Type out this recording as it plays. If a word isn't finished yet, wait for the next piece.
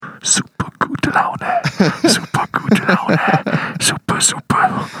Super gute Laune. Super gute Laune. Super,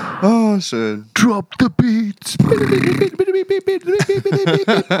 super. Oh, schön. Drop the beats.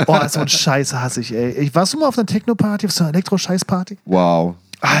 Oh, so ein Scheiß hasse ich, ey. Warst du mal auf einer Techno-Party, auf so einer Elektro-Scheiß-Party? Wow.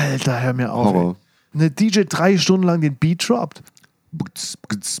 Alter, hör mir auf. Horror. Eine DJ 3 Stunden lang den Beat droppt.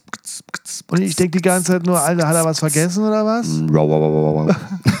 Und ich denke die ganze Zeit nur, Alter, hat er was vergessen oder was?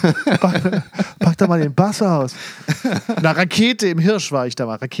 Pack da mal den Bass aus. Na, Rakete im Hirsch war ich da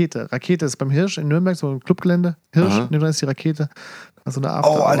mal. Rakete ist beim Hirsch in Nürnberg, so ein Clubgelände. Hirsch, da ist die Rakete. Also eine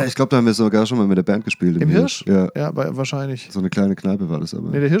After. Oh, Alter, ich glaube, da haben wir sogar schon mal mit der Band gespielt. Im Hirsch? Ja, wahrscheinlich. so eine kleine Kneipe war das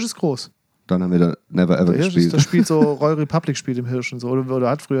aber. Nee, der Hirsch ist groß. Dann haben wir da Never Ever Der Hirsch gespielt. Das spielt so, Royal Republic spielt im Hirsch und so. Oder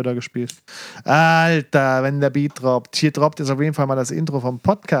hat früher da gespielt. Alter, wenn der Beat droppt. Hier droppt jetzt auf jeden Fall mal das Intro vom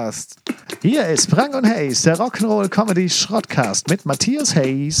Podcast. Hier ist Frank und Hayes, der Rock'n'Roll Comedy Schrottcast mit Matthias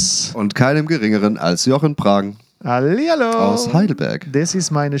Hayes. Und keinem geringeren als Jochen Prang Hallihallo. aus Heidelberg. Das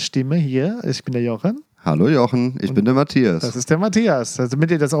ist meine Stimme hier. Ich bin der Jochen. Hallo Jochen, ich bin der Matthias. Das ist der Matthias. Also,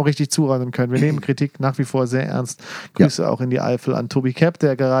 damit ihr das auch richtig zuordnen könnt. Wir nehmen Kritik nach wie vor sehr ernst. Grüße auch in die Eifel an Tobi Kepp,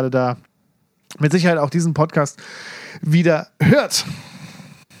 der gerade da mit Sicherheit auch diesen Podcast wieder hört.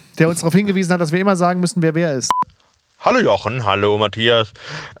 Der uns darauf hingewiesen hat, dass wir immer sagen müssen, wer ist. Hallo Jochen, hallo Matthias.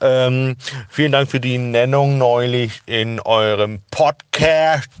 Vielen Dank für die Nennung neulich in eurem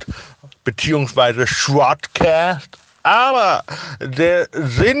Podcast beziehungsweise Shortcast. Aber der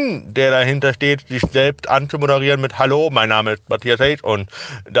Sinn, der dahinter steht, sich selbst anzumoderieren mit Hallo, mein Name ist Matthias Hayes und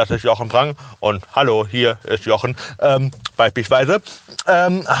das ist Jochen Prang und Hallo, hier ist Jochen, beispielsweise,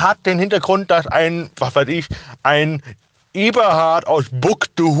 hat den Hintergrund, dass ein Eberhard aus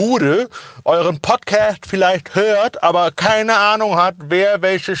Buxtehude euren Podcast vielleicht hört, aber keine Ahnung hat, wer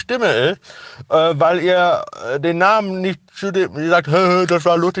welche Stimme ist, weil ihr den Namen nicht zu dem, ihr sagt, das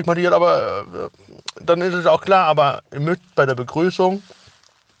war lustig, Matthias, aber dann ist es auch klar, aber ihr müsst bei der Begrüßung,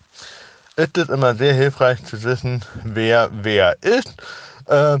 ist es immer sehr hilfreich zu wissen, wer ist.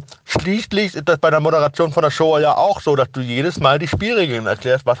 Schließlich ist das bei der Moderation von der Show ja auch so, dass du jedes Mal die Spielregeln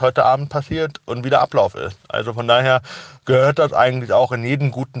erklärst, was heute Abend passiert und wie der Ablauf ist. Also von daher gehört das eigentlich auch in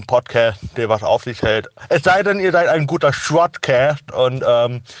jeden guten Podcast, der was auf sich hält. Es sei denn, ihr seid ein guter Shortcast und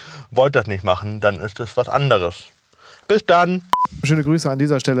wollt das nicht machen, dann ist das was anderes. Bis dann. Schöne Grüße an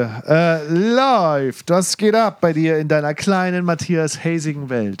dieser Stelle. Läuft, was geht ab bei dir in deiner kleinen Matthias Hayesigen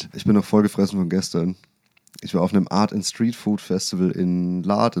Welt? Ich bin noch vollgefressen von gestern. Ich war auf einem Art and Street Food Festival in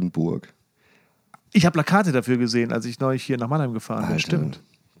Ladenburg. Ich habe Plakate dafür gesehen, als ich neulich hier nach Mannheim gefahren bin. Stimmt.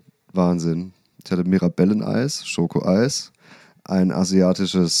 Wahnsinn. Ich hatte Mirabelleneis, Schokoeis, ein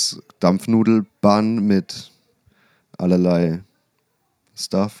asiatisches Dampfnudelbun mit allerlei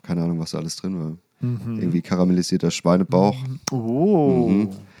Stuff. Keine Ahnung, was da alles drin war. Irgendwie karamellisierter Schweinebauch. Oh.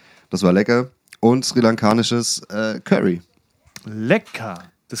 Das war lecker. Und sri-lankanisches Curry. Lecker.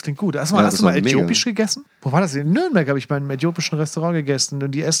 Das klingt gut. Hast du das mal war mega. äthiopisch gegessen? Wo war das? In Nürnberg habe ich mal in einem äthiopischen Restaurant gegessen.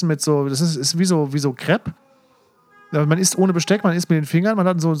 Und die essen mit so, das ist wie so Crepe. Man isst ohne Besteck, man isst mit den Fingern. Man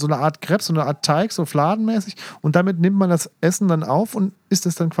hat so eine Art Crepe, so eine Art Teig, so fladenmäßig. Und damit nimmt man das Essen dann auf und isst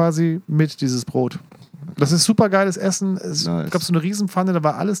es dann quasi mit, dieses Brot. Das ist super geiles Essen. Es gab so eine Riesenpfanne, da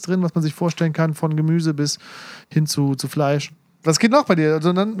war alles drin, was man sich vorstellen kann, von Gemüse bis hin zu Fleisch. Was geht noch bei dir?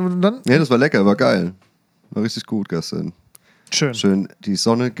 Also dann? Ja, das war lecker, war geil. War richtig gut gestern. Schön die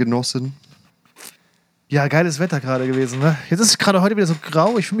Sonne genossen. Ja, geiles Wetter gerade gewesen, ne? Jetzt ist es gerade heute wieder so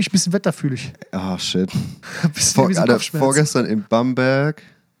grau, ich fühle mich ein bisschen wetterfühlig. Ah, shit. Alter, vorgestern in Bamberg,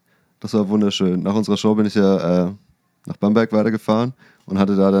 das war wunderschön. Nach unserer Show bin ich ja nach Bamberg weitergefahren und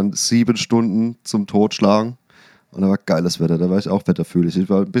hatte da dann 7 Stunden zum Totschlagen. Und da war geiles Wetter, da war ich auch wetterfühlig. Ich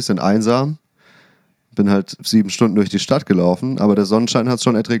war ein bisschen einsam, bin halt 7 Stunden durch die Stadt gelaufen, aber der Sonnenschein hat es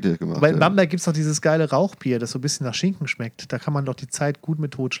schon erträglich gemacht. Weil in Bamberg gibt es doch dieses geile Rauchbier, das so ein bisschen nach Schinken schmeckt. Da kann man doch die Zeit gut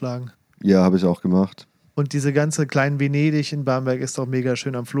mit totschlagen. Ja, habe ich auch gemacht. Und diese ganze kleine Venedig in Bamberg ist doch mega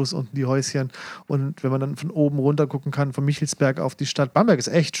schön am Fluss, unten die Häuschen. Und wenn man dann von oben runter gucken kann, von Michelsberg auf die Stadt. Bamberg ist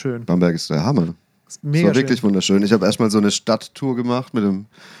echt schön. Bamberg ist der Hammer. Ist mega das war wirklich wunderschön. Ich habe erstmal so eine Stadttour gemacht mit einem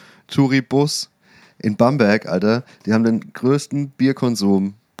Touribus in Bamberg, Alter. Die haben den größten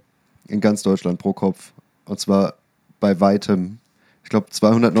Bierkonsum in ganz Deutschland pro Kopf. Und zwar bei weitem. Ich glaube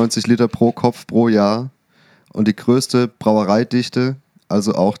 290 Liter pro Kopf pro Jahr. Und die größte Brauereidichte,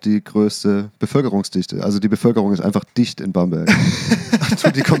 also auch die größte Bevölkerungsdichte. Also die Bevölkerung ist einfach dicht in Bamberg.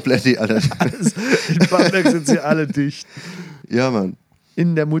 Tut die komplett, Alter. In Bamberg sind sie alle dicht. Ja, Mann.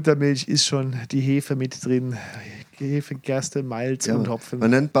 In der Muttermilch ist schon die Hefe mit drin. Hefe, Gerste, Malz und Hopfen.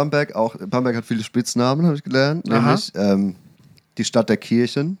 Man nennt Bamberg auch, Bamberg hat viele Spitznamen, habe ich gelernt. Nämlich die Stadt der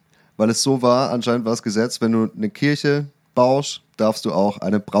Kirchen. Weil es so war, anscheinend war es Gesetz, wenn du eine Kirche baust, darfst du auch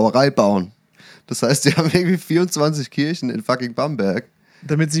eine Brauerei bauen. Das heißt, die haben irgendwie 24 Kirchen in fucking Bamberg.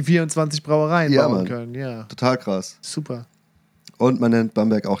 Damit sie 24 Brauereien Ja, bauen Mann. können, ja. Total krass. Super. Und man nennt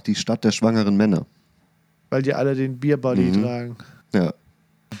Bamberg auch die Stadt der schwangeren Männer. Weil die alle den Bierbody tragen. Ja.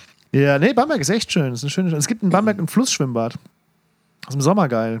 Ja, nee, Bamberg ist echt schön. Es gibt in Bamberg ein Flussschwimmbad. Das ist im Sommer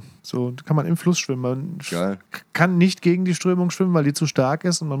geil. So kann man im Fluss schwimmen. Man Geil. kann nicht gegen die Strömung schwimmen, weil die zu stark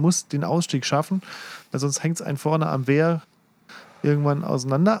ist und man muss den Ausstieg schaffen, weil sonst hängt es einen vorne am Wehr irgendwann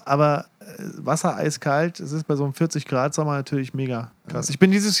auseinander. Aber Wasser eiskalt, es ist bei so einem 40-Grad-Sommer natürlich mega krass. Ich bin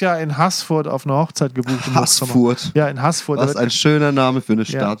dieses Jahr in Haßfurt auf eine Hochzeit gebucht. Im Hochsommer. Haßfurt. Ja, in Haßfurt. Was ein schöner Name für eine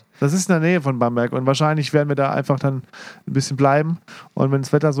Stadt. Ja, das ist in der Nähe von Bamberg und wahrscheinlich werden wir da einfach dann ein bisschen bleiben. Und wenn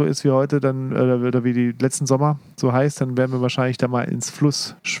das Wetter so ist wie heute, dann oder wie die letzten Sommer so heiß, dann werden wir wahrscheinlich da mal ins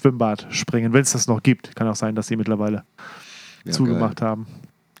Flussschwimmbad springen, wenn es das noch gibt. Kann auch sein, dass sie mittlerweile zugemacht haben.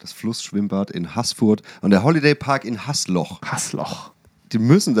 Das Flussschwimmbad in Haßfurt und der Holiday Park in Haßloch. Haßloch. Die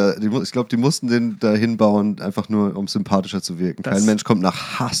müssen da, ich glaube, die mussten den da hinbauen, einfach nur, um sympathischer zu wirken. Kein Mensch kommt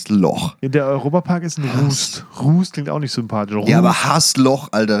nach Haßloch. Der Europapark ist ein Rust. Rust klingt auch nicht sympathisch. Rust. Ja, aber Haßloch,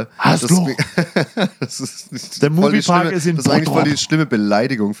 Alter. Haßloch. Das ist nicht Der voll die Moviepark schlimme- ist in Das ist eigentlich voll die Bottrop. schlimme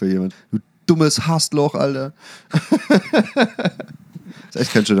Beleidigung für jemanden. Du dummes Haßloch, Alter. Ist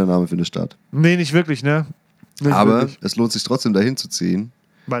echt kein schöner Name für eine Stadt. Nee, nicht wirklich, ne? Nicht Aber wirklich. es lohnt sich trotzdem, dahin zu ziehen.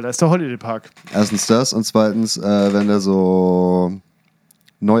 Weil da ist der Holiday Park. Erstens das und zweitens werden da so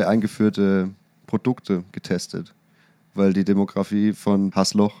neu eingeführte Produkte getestet, weil die Demografie von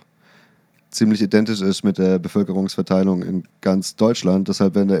Haßloch ziemlich identisch ist mit der Bevölkerungsverteilung in ganz Deutschland.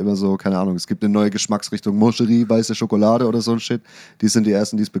 Deshalb werden da immer so, keine Ahnung, es gibt eine neue Geschmacksrichtung, Moncherie, weiße Schokolade oder so ein Shit. Die sind die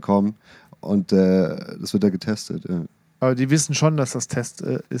Ersten, die es bekommen. Und das wird da getestet. Ja. Aber die wissen schon, dass das Test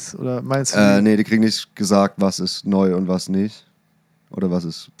ist. Oder meinst du? Nee, die kriegen nicht gesagt, was ist neu und was nicht. Oder was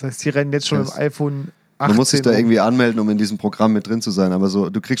ist. Das heißt, die rennen jetzt schon Test. im iPhone 18 Man muss sich da rum. irgendwie anmelden, um in diesem Programm mit drin zu sein. Aber so,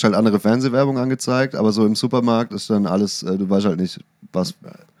 du kriegst halt andere Fernsehwerbung angezeigt, aber so im Supermarkt ist dann alles, du weißt halt nicht, was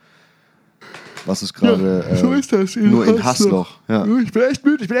ist gerade so ist das nur in Haßloch. Ja. Ich bin echt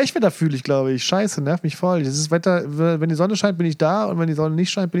müde. Ich bin echt wetterfühlig, glaube ich. Scheiße, nervt mich voll. Das ist Wetter, wenn die Sonne scheint, bin ich da und wenn die Sonne nicht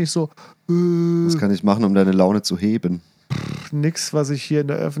scheint, bin ich so Was kann ich machen, um deine Laune zu heben? nix, was ich hier in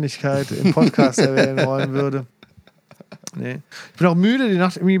der Öffentlichkeit im Podcast erwähnen wollen würde. Nee. Ich bin auch müde, die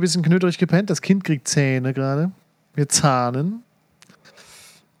Nacht irgendwie ein bisschen knöterig gepennt. Das Kind kriegt Zähne gerade. Wir zahnen.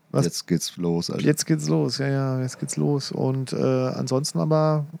 Was? Jetzt geht's los, Alter. Jetzt geht's los, jetzt geht's los. Und ansonsten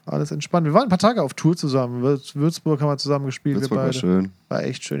aber alles entspannt. Wir waren ein paar Tage auf Tour zusammen. Würzburg haben wir zusammen gespielt, Würzburg wir war beide. schön. War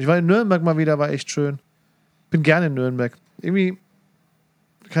echt schön. Ich war in Nürnberg mal wieder, war echt schön. Bin gerne in Nürnberg. Irgendwie,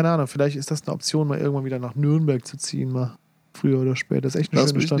 keine Ahnung, vielleicht ist das eine Option, mal irgendwann wieder nach Nürnberg zu ziehen, mal früher oder später. Das ist echt eine Lass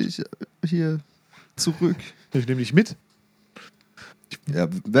schöne mich Stadt. nicht hier zurück. Ich nehme dich mit. Ja,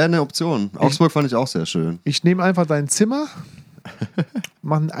 wäre eine Option. Augsburg fand ich auch sehr schön. Ich nehme einfach dein Zimmer,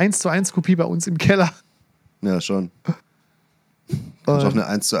 mache eine 1:1 Kopie bei uns im Keller. Ja, schon. Kannst auch eine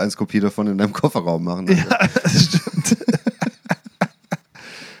 1:1 Kopie davon in deinem Kofferraum machen. Alter. Ja, das stimmt.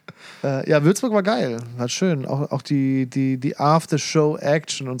 Ja, Würzburg war geil. War schön. Auch die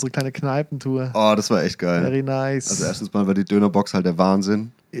After-Show-Action, unsere kleine Kneipentour. Oh, das war echt geil. Very nice. Also erstens mal war die Dönerbox halt der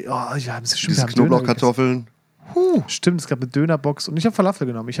Wahnsinn. Ja, ja, stimmt, wir Diese haben Döner Knoblauchkartoffeln. gegessen. Stimmt, es gab eine Dönerbox und ich habe Falafel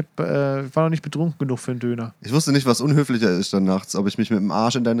genommen. Ich war noch nicht betrunken genug für einen Döner. Ich wusste nicht, was unhöflicher ist dann nachts, ob ich mich mit dem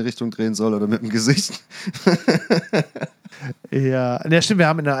Arsch in deine Richtung drehen soll oder mit dem Gesicht. Ja, stimmt, wir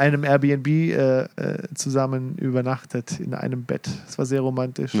haben in einem Airbnb zusammen übernachtet, in einem Bett. Das war sehr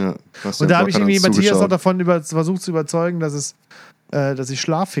romantisch. Ja, Und da habe ich irgendwie Matthias noch davon. davon versucht zu überzeugen, dass ich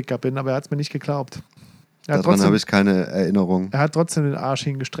Schlafficker bin, aber er hat es mir nicht geglaubt. Daran habe ich keine Erinnerung. Er hat trotzdem den Arsch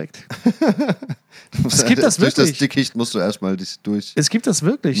hingestreckt. Es gibt das Durch wirklich. das Dickicht musst du erstmal dich durch. Es gibt das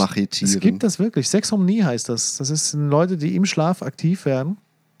wirklich. Machetieren. Es gibt das wirklich. Sexomnie heißt das. Das sind Leute, die im Schlaf aktiv werden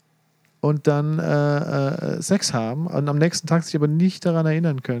und dann Sex haben und am nächsten Tag sich aber nicht daran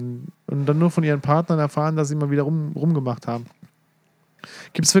erinnern können und dann nur von ihren Partnern erfahren, dass sie mal wieder rumgemacht haben.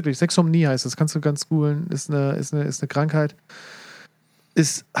 Gibt es wirklich. Sexomnie heißt das. Kannst du ganz googeln. Ist eine Krankheit.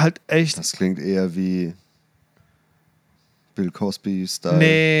 Ist halt echt. Das klingt eher wie Bill Cosby-Style.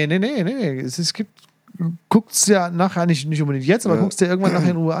 Nee. Es gibt. Guckt's ja nachher, nicht unbedingt jetzt, aber Ja. guckt's dir irgendwann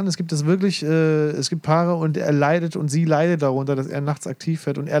nachher in Ruhe an. Es gibt das wirklich, es gibt Paare und er leidet und sie leidet darunter, dass er nachts aktiv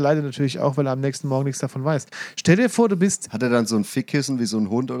wird. Und er leidet natürlich auch, weil er am nächsten Morgen nichts davon weiß. Stell dir vor, du bist. Hat er dann so ein Fickkissen wie so ein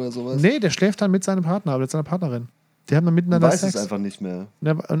Hund oder sowas? Nee, der schläft dann mit seinem Partner, oder mit seiner Partnerin. Die haben dann Man miteinander weiß Sex. es einfach nicht mehr.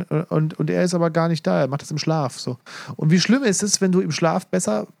 Ja, und er ist aber gar nicht da, er macht das im Schlaf. So. Und wie schlimm ist es, wenn du im Schlaf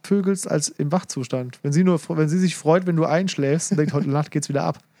besser vögelst als im Wachzustand? Wenn sie sich freut, wenn du einschläfst und denkt, heute Nacht geht's wieder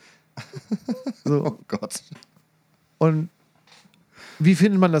ab. So. Oh Gott. Und wie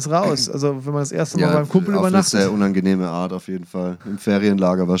findet man das raus? Also, wenn man das erste Mal beim Kumpel auf eine übernachtet. sehr unangenehme Art auf jeden Fall. Im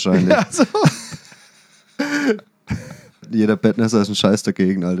Ferienlager wahrscheinlich. Ja, so. jeder Bettnässer ist ein Scheiß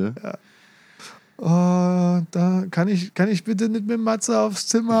dagegen, Alter. Ja. Oh, da kann ich bitte nicht mit Matze aufs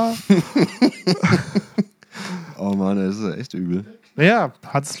Zimmer? Oh Mann, das ist ja echt übel. Ja,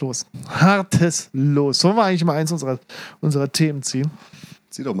 hartes Los. Hartes Los. Sollen wir eigentlich mal eins unserer Themen ziehen?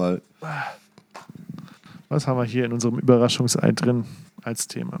 Zieh doch mal. Was haben wir hier in unserem Überraschungsei drin als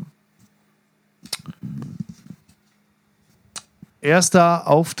Thema? Erster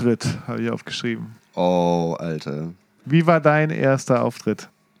Auftritt, habe ich aufgeschrieben. Oh, Alter. Wie war dein erster Auftritt?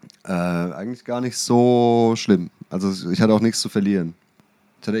 Eigentlich gar nicht so schlimm. Also ich hatte auch nichts zu verlieren.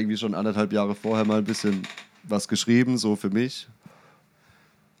 Ich hatte irgendwie schon 1,5 Jahre vorher mal ein bisschen was geschrieben, so für mich.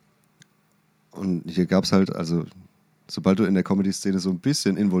 Und hier gab es halt, also sobald du in der Comedy-Szene so ein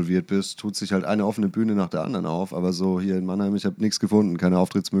bisschen involviert bist, tut sich halt eine offene Bühne nach der anderen auf. Aber so hier in Mannheim, ich habe nichts gefunden, keine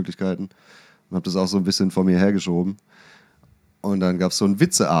Auftrittsmöglichkeiten. Und habe das auch so ein bisschen vor mir hergeschoben. Und dann gab es so einen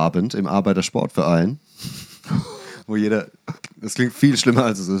Witzeabend im Arbeitersportverein, wo jeder, das klingt viel schlimmer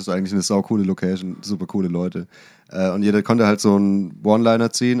als es ist, eigentlich eine saucoole Location, super coole Leute. Und jeder konnte halt so einen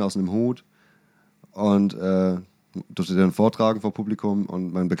One-Liner ziehen aus einem Hut und durfte dann vortragen vor Publikum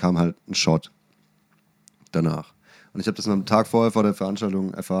und man bekam halt einen Shot danach. Und ich habe das am Tag vorher vor der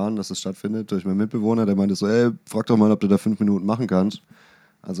Veranstaltung erfahren, dass das stattfindet, durch meinen Mitbewohner, der meinte so, ey, frag doch mal, ob du da 5 Minuten machen kannst.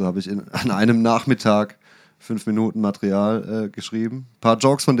 Also habe ich an einem Nachmittag 5 Minuten Material geschrieben. Ein paar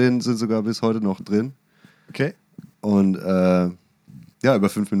Jokes von denen sind sogar bis heute noch drin. Okay. Und ja, über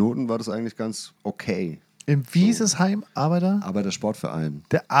 5 Minuten war das eigentlich ganz okay. Im Wiesesheim Arbeitersportverein.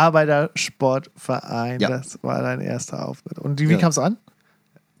 Der Arbeitersportverein, Ja. Das war dein erster Auftritt. Und wie Ja. kam es an?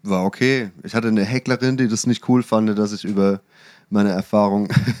 War okay. Ich hatte eine Hecklerin, die das nicht cool fand, dass ich über meine Erfahrung...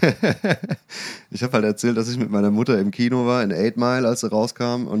 Ich habe halt erzählt, dass ich mit meiner Mutter im Kino war, in 8 Mile, als er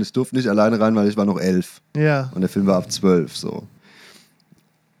rauskam. Und ich durfte nicht alleine rein, weil ich war noch 11. Ja. Und der Film war ab 12, so.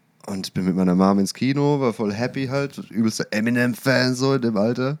 Und ich bin mit meiner Mom ins Kino, war voll happy halt, übelster Eminem-Fan so in dem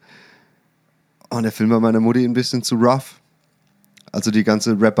Alter. Und der Film war meiner Mutti ein bisschen zu rough. Also die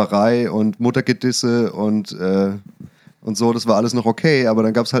ganze Rapperei und Muttergedisse und so, das war alles noch okay, aber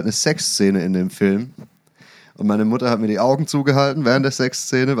dann gab es halt eine Sexszene in dem Film. Und meine Mutter hat mir die Augen zugehalten während der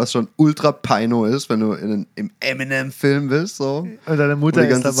Sexszene, was schon ultra peino ist, wenn du im Eminem-Film bist. So. Und deine Wo Mutter die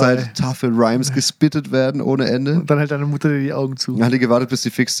ganze ist dabei. Zeit taffe Rhymes gespittet werden ohne Ende. Und dann hält deine Mutter dir die Augen zu. Dann hat die gewartet, bis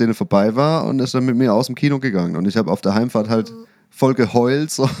die Fixszene vorbei war und ist dann mit mir aus dem Kino gegangen. Und ich habe auf der Heimfahrt halt voll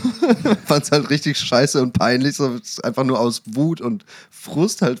geheult. So. Fand es halt richtig scheiße und peinlich. So. Einfach nur aus Wut und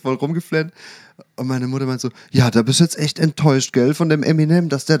Frust halt voll rumgeflennt. Und meine Mutter meint so, ja, da bist du jetzt echt enttäuscht, gell, von dem Eminem,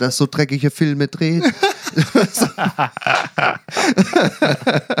 dass der das so dreckige Filme dreht.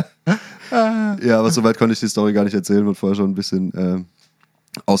 Ja, aber soweit konnte ich die Story gar nicht erzählen, wird vorher schon ein bisschen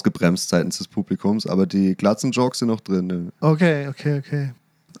ausgebremst seitens des Publikums. Aber die Glatzen-Jokes sind noch drin. Ne? Okay.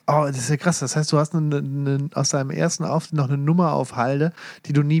 Oh, das ist ja krass. Das heißt, du hast aus deinem ersten Auftritt noch eine Nummer auf Halde,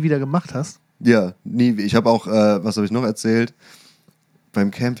 die du nie wieder gemacht hast? Ja, nie. Ich habe auch, was habe ich noch erzählt? Beim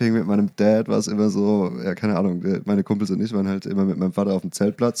Camping mit meinem Dad war es immer so, ja, keine Ahnung, meine Kumpels und ich waren halt immer mit meinem Vater auf dem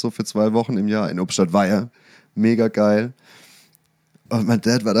Zeltplatz, so für 2 Wochen im Jahr in Obstadt-Weiher. Mega geil. Und mein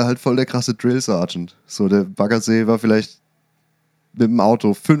Dad war da halt voll der krasse Drill-Sergeant. So, der Baggersee war vielleicht mit dem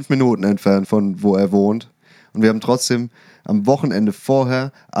Auto 5 Minuten entfernt von wo er wohnt. Und wir haben trotzdem am Wochenende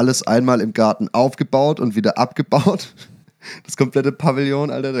vorher alles einmal im Garten aufgebaut und wieder abgebaut. Das komplette Pavillon,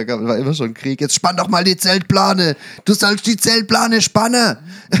 Alter, da war immer schon Krieg. Jetzt spann doch mal die Zeltplane. Du sollst die Zeltplane spannen.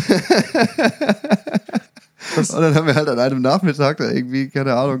 Und dann haben wir halt an einem Nachmittag da irgendwie,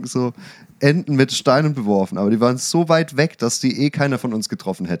 keine Ahnung, so Enten mit Steinen beworfen. Aber die waren so weit weg, dass die keiner von uns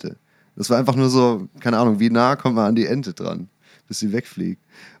getroffen hätte. Das war einfach nur so, keine Ahnung, wie nah kommt man an die Ente dran, bis sie wegfliegt.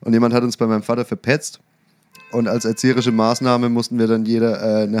 Und jemand hat uns bei meinem Vater verpetzt. Und als erzieherische Maßnahme mussten wir dann jeder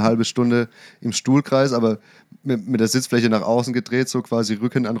eine halbe Stunde im Stuhlkreis, aber mit der Sitzfläche nach außen gedreht, so quasi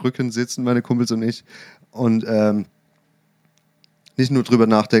Rücken an Rücken sitzen, meine Kumpels und ich. Und nicht nur drüber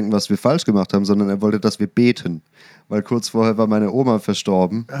nachdenken, was wir falsch gemacht haben, sondern er wollte, dass wir beten. Weil kurz vorher war meine Oma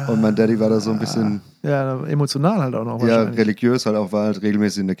verstorben und mein Daddy war da so ein bisschen... Ja, emotional halt auch noch Ja, wahrscheinlich. religiös halt auch, war halt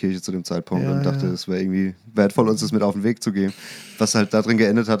regelmäßig in der Kirche zu dem Zeitpunkt Ja, und dachte, ja. es wäre irgendwie wertvoll, uns das mit auf den Weg zu geben. Was halt darin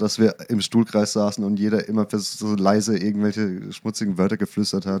geendet hat, dass wir im Stuhlkreis saßen und jeder immer so leise irgendwelche schmutzigen Wörter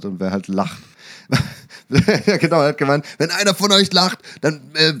geflüstert hat und wer halt lacht. Ja, genau, er hat gemeint, wenn einer von euch lacht, dann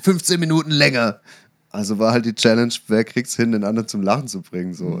 15 Minuten länger. Also war halt die Challenge, wer kriegt's hin, den anderen zum Lachen zu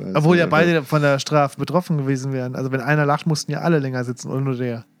bringen. So. Obwohl ja Also, beide von der Strafe betroffen gewesen wären. Also wenn einer lacht, mussten ja alle länger sitzen oder nur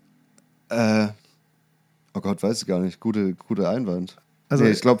der. Oh Gott, weiß ich gar nicht. Gute Einwand. Also-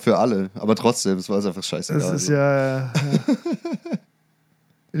 Nee, ich glaube für alle. Aber trotzdem, es war einfach scheißegal. Das ist ja...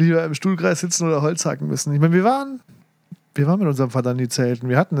 Lieber im Stuhlkreis sitzen oder Holz hacken müssen. Ich meine, wir waren Wir waren mit unserem Vater nie zelten.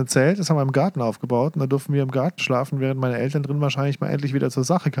 Wir hatten ein Zelt, das haben wir im Garten aufgebaut und da durften wir im Garten schlafen, während meine Eltern drin wahrscheinlich mal endlich wieder zur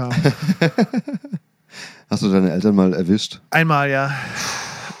Sache kamen. Hast du deine Eltern mal erwischt? Einmal, ja.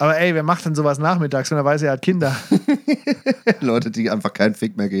 Aber ey, wer macht denn sowas nachmittags, wenn er weiß, er hat Kinder? Leute, die einfach keinen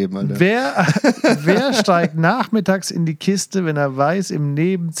Fick mehr geben, Alter. Wer steigt nachmittags in die Kiste, wenn er weiß, im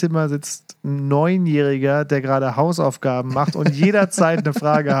Nebenzimmer sitzt ein Neunjähriger, der gerade Hausaufgaben macht und jederzeit eine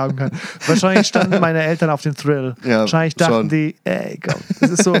Frage haben kann? Wahrscheinlich standen meine Eltern auf dem Thrill. Ja, wahrscheinlich dachten schon. die, ey, komm, das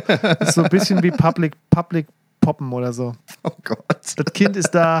ist so ein bisschen wie Public Poppen oder so. Oh Gott. Das Kind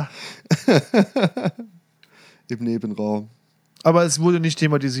ist da, Im Nebenraum. aber es wurde nicht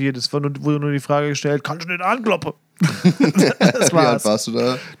thematisiert. Es wurde nur die Frage gestellt, kannst du nicht ankloppen? Das Wie alt war's. warst du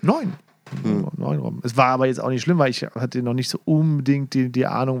da? 9. 9 rum. Es war aber jetzt auch nicht schlimm, weil ich hatte noch nicht so unbedingt die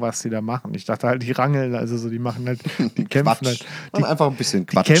Ahnung, was die da machen. Ich dachte halt, die rangeln, also so, die machen halt, die kämpfen halt. Machen einfach ein bisschen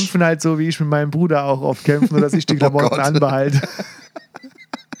Die Quatsch. kämpfen halt so, wie ich mit meinem Bruder auch oft kämpfe, nur dass ich die Klamotten Gott. anbehalte.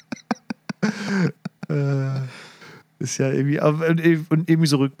 Ist ja irgendwie, und irgendwie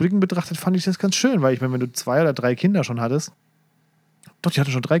so rückblickend betrachtet fand ich das ganz schön, weil ich meine, wenn du 2 oder 3 Kinder schon hattest, doch, ich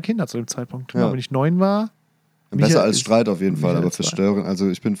hatte schon 3 Kinder zu dem Zeitpunkt. Ja. Wenn ich 9 war. Besser Michael als ist- Streit auf jeden Fall, Michael aber ist für zwei. Stören. Also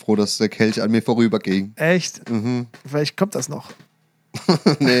ich bin froh, dass der Kelch an mir vorüberging. Echt? Mhm. Vielleicht kommt das noch.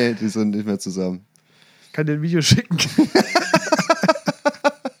 Nee, die sind nicht mehr zusammen. Kann dir ein Video schicken.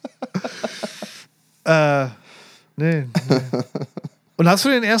 Nee. Und hast du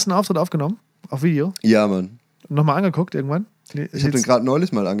den ersten Auftritt aufgenommen? Auf Video? Ja, Mann. Nochmal angeguckt irgendwann? Nee, Ich habe den jetzt- gerade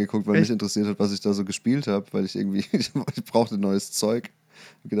neulich mal angeguckt, weil Echt? mich interessiert hat, was ich da so gespielt habe, weil ich irgendwie, ich brauchte neues Zeug.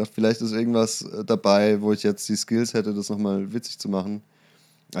 Ich habe gedacht, vielleicht ist irgendwas dabei, wo ich jetzt die Skills hätte, das nochmal witzig zu machen.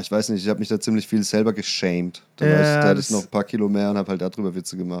 Aber ich weiß nicht, ich habe mich da ziemlich viel selber geschämt. Da, Ja, da hatte das- ich noch ein paar Kilo mehr und habe halt darüber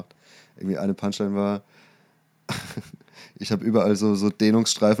Witze gemacht. Irgendwie eine Punchline war, ich habe überall so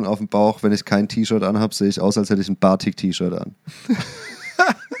Dehnungsstreifen auf dem Bauch. Wenn ich kein T-Shirt anhabe, sehe ich aus, als hätte ich ein Batik-T-Shirt an.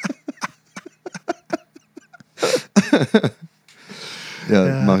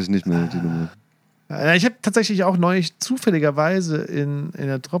 Ja. Mache ich nicht mehr, die Nummer. Ja, ich habe tatsächlich auch neulich zufälligerweise in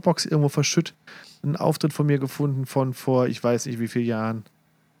der Dropbox irgendwo verschütt einen Auftritt von mir gefunden von vor, ich weiß nicht wie vielen Jahren.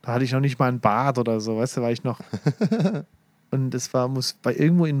 Da hatte ich noch nicht mal einen Bart oder so, weißt du, war ich noch. Und es war bei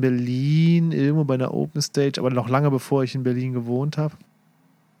irgendwo in Berlin, irgendwo bei einer Open Stage, aber noch lange bevor ich in Berlin gewohnt habe.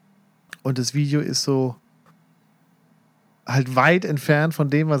 Und das Video ist so halt weit entfernt von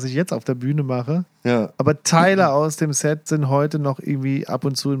dem, was ich jetzt auf der Bühne mache. Ja, Aber Teile aus dem Set sind heute noch irgendwie ab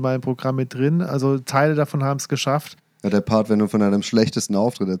und zu in meinem Programm mit drin. Also Teile davon haben es geschafft. ja, der Part, wenn du von deinem schlechtesten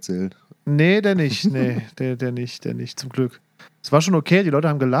Auftritt erzählst. Nee, der nicht. Nee, der nicht, zum Glück. Es war schon okay, die Leute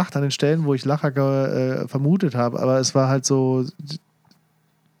haben gelacht an den Stellen, wo ich Lacher vermutet habe, aber es war halt so,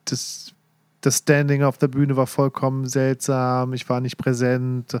 das Standing auf der Bühne war vollkommen seltsam, ich war nicht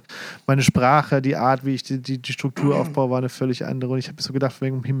präsent, meine Sprache, die Art, wie ich die Struktur aufbaue, war eine völlig andere und ich habe mir so gedacht,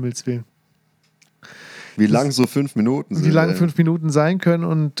 wegen um Himmels Willen. Wie lang so 5 Minuten sind. Wie lange ey. 5 Minuten sein können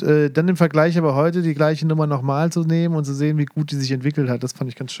und dann im Vergleich aber heute die gleiche Nummer nochmal zu nehmen und zu sehen, wie gut die sich entwickelt hat, das fand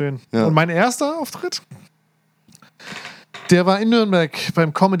ich ganz schön. Ja. Und mein erster Auftritt, der war in Nürnberg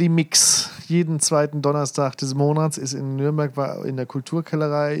beim Comedy Mix. Jeden zweiten Donnerstag des Monats ist in Nürnberg, war in der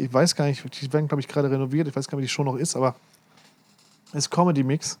Kulturkellerei. Ich weiß gar nicht, die werden, glaube ich, gerade renoviert. Ich weiß gar nicht, wie die Show noch ist, aber ist Comedy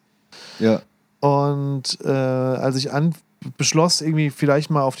Mix. Ja, Und als ich beschloss, irgendwie vielleicht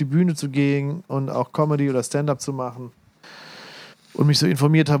mal auf die Bühne zu gehen und auch Comedy oder Stand-up zu machen und mich so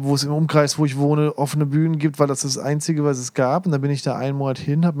informiert habe, wo es im Umkreis, wo ich wohne, offene Bühnen gibt, weil das das Einzige, was es gab. Und dann bin ich da einen Monat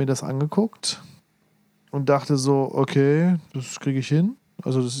hin, habe mir das angeguckt und dachte so, okay, das kriege ich hin.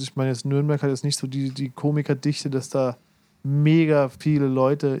 Also das ist, ich meine, jetzt Nürnberg hat jetzt nicht so die Komikerdichte, dass da mega viele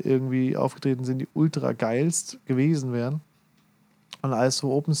Leute irgendwie aufgetreten sind, die ultra geilst gewesen wären. Und alles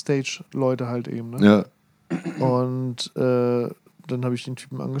so Open-Stage-Leute halt eben, ne? ja. Und dann habe ich den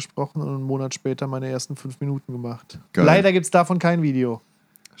Typen angesprochen und einen Monat später meine ersten 5 Minuten gemacht. Geil. Leider gibt es davon kein Video.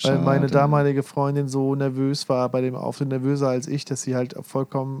 Weil Schade. meine damalige Freundin so nervös war bei dem Auftritt, nervöser als ich, dass sie halt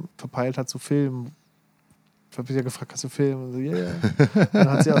vollkommen verpeilt hat zu filmen. Ich habe sie ja gefragt, kannst du filmen? Und so, ja, ja.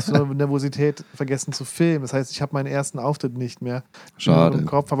 Dann hat sie aus so einer Nervosität vergessen zu filmen. Das heißt, ich habe meinen ersten Auftritt nicht mehr Schade. im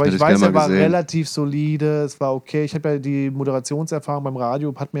Kopf. Aber Hätte ich ich weiß, gern er mal war gesehen. relativ solide, es war okay. Ich habe ja die Moderationserfahrung beim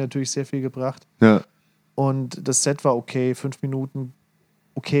Radio, hat mir natürlich sehr viel gebracht. Ja, Und das Set war okay, 5 Minuten,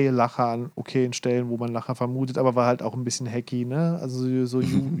 okay Lacher an okayen Stellen, wo man Lacher vermutet, aber war halt auch ein bisschen hacky, ne? Also so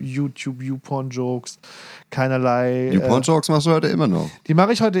YouTube, YouPorn-Jokes, keinerlei. YouPorn-Jokes machst du heute immer noch. Die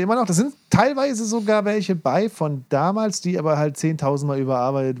mache ich heute immer noch. Das sind teilweise sogar welche bei von damals, die aber halt 10.000 Mal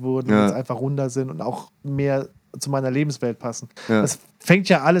überarbeitet wurden Ja. und jetzt einfach runter sind und auch mehr zu meiner Lebenswelt passen. Ja. Das fängt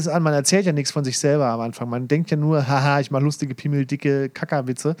ja alles an, man erzählt ja nichts von sich selber am Anfang. Man denkt ja nur, haha, ich mache lustige, pimmeldicke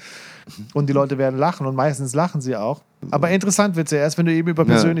Kackerwitze und die Leute werden lachen und meistens lachen sie auch. Aber interessant wird es ja erst, wenn du eben über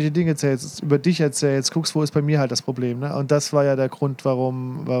persönliche Dinge erzählst, über dich erzählst, guckst, wo ist bei mir halt das Problem. Ne? Und das war ja der Grund,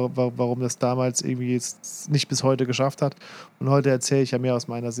 warum das damals irgendwie jetzt nicht bis heute geschafft hat. Und heute erzähle ich ja mehr aus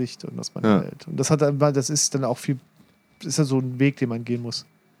meiner Sicht und aus meiner Welt. Und das ist dann auch viel, ist ja so ein Weg, den man gehen muss.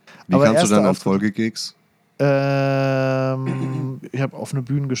 Wie kamst du dann an Folgegigs? Ich habe offene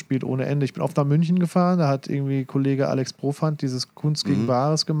Bühnen gespielt ohne Ende. Ich bin oft nach München gefahren, da hat irgendwie Kollege Alex Profant dieses Kunst gegen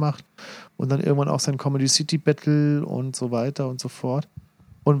Wahres gemacht und dann irgendwann auch sein Comedy City Battle und so weiter und so fort.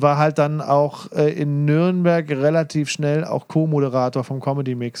 Und war halt dann auch in Nürnberg relativ schnell auch Co-Moderator vom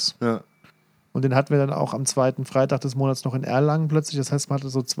Comedy Mix. Ja. Und den hatten wir dann auch am 2. Freitag des Monats noch in Erlangen plötzlich. Das heißt, man hatte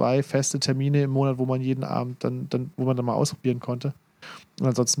so 2 feste Termine im Monat, wo man jeden Abend wo man dann mal ausprobieren konnte. Und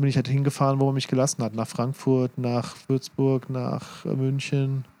ansonsten bin ich halt hingefahren, wo man mich gelassen hat. Nach Frankfurt, nach Würzburg, nach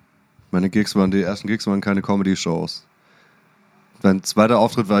München. Die ersten Gigs waren keine Comedy-Shows. Mein zweiter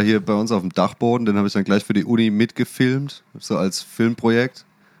Auftritt war hier bei uns auf dem Dachboden. Den habe ich dann gleich für die Uni mitgefilmt, so als Filmprojekt.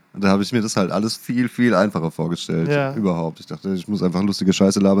 Und da habe ich mir das halt alles viel, viel einfacher vorgestellt. Ja. Überhaupt. Ich dachte, ich muss einfach lustige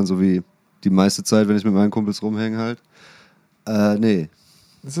Scheiße labern, so wie die meiste Zeit, wenn ich mit meinen Kumpels rumhänge halt. Nee.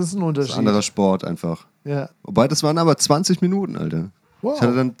 Das ist ein Unterschied. Das ist ein anderer Sport einfach. Ja. Wobei, das waren aber 20 Minuten, Alter. Wow. Ich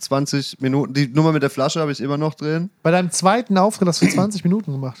hatte dann 20 Minuten. Die Nummer mit der Flasche habe ich immer noch drin. Bei deinem zweiten Auftritt hast du 20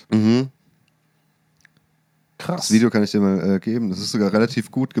 Minuten gemacht. Mhm. Krass. Das Video kann ich dir mal geben. Das ist sogar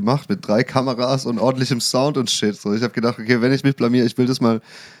relativ gut gemacht mit 3 Kameras und ordentlichem Sound und Shit. So, ich habe gedacht, okay, wenn ich mich blamier, ich will das mal.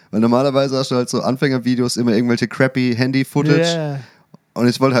 Weil normalerweise hast du halt so Anfängervideos immer irgendwelche crappy Handy-Footage. Yeah. Und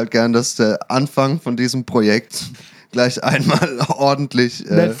ich wollte halt gern, dass der Anfang von diesem Projekt gleich einmal ordentlich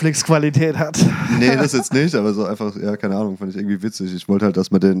Netflix-Qualität hat. Nee, das jetzt nicht, aber so einfach, ja, keine Ahnung, fand ich irgendwie witzig. Ich wollte halt,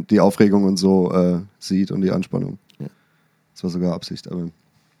 dass man die Aufregung und so sieht und die Anspannung. Ja. Das war sogar Absicht, aber.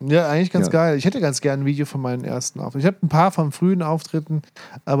 Ja, eigentlich ganz geil. Ich hätte ganz gerne ein Video von meinen ersten Auftritten. Ich habe ein paar von frühen Auftritten,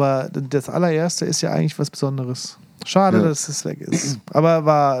 aber das allererste ist ja eigentlich was Besonderes. Schade, dass es weg ist.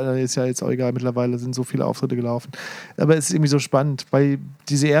 Aber ist ja jetzt auch egal. Mittlerweile sind so viele Auftritte gelaufen. Aber es ist irgendwie so spannend, weil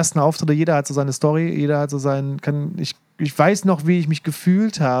diese ersten Auftritte, jeder hat so seine Story, jeder hat so ich weiß noch, wie ich mich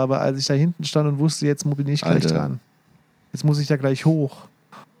gefühlt habe, als ich da hinten stand und wusste, jetzt bin ich gleich dran. Jetzt muss ich da gleich hoch.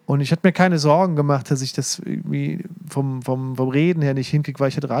 Und ich hatte mir keine Sorgen gemacht, dass ich das irgendwie vom Reden her nicht hinkriege, weil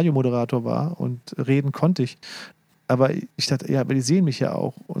ich halt Radiomoderator war und reden konnte ich. Aber ich dachte, ja, aber die sehen mich ja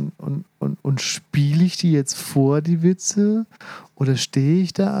auch. Und spiele ich die jetzt vor, die Witze? Oder stehe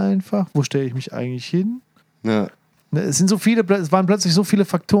ich da einfach? Wo stelle ich mich eigentlich hin? Ja. Es waren plötzlich so viele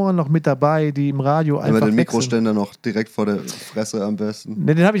Faktoren noch mit dabei, die im Radio einfach Aber den weg sind. Mikroständer noch direkt vor der Fresse am besten.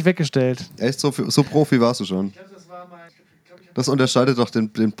 Ne, den habe ich weggestellt. Echt? So Profi warst du schon? Das unterscheidet doch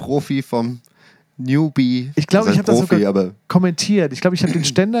den Profi vom Newbie. Ich glaube, ich habe das sogar aber kommentiert. Ich glaube, ich habe den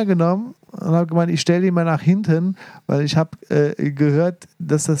Ständer genommen und habe gemeint, ich stelle den mal nach hinten, weil ich habe gehört,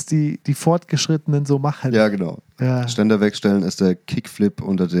 dass das die Fortgeschrittenen so machen. Ja, genau. Ja. Ständer wegstellen ist der Kickflip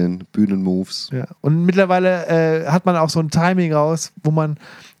unter den Bühnenmoves. Ja. Und mittlerweile hat man auch so ein Timing raus, wo man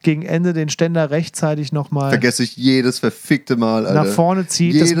gegen Ende den Ständer rechtzeitig nochmal Vergesse ich jedes verfickte Mal, Alter. nach vorne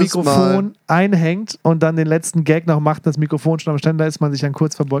zieht, Jedes das Mikrofon einhängt und dann den letzten Gag noch macht, das Mikrofon schon am Ständer ist, man sich dann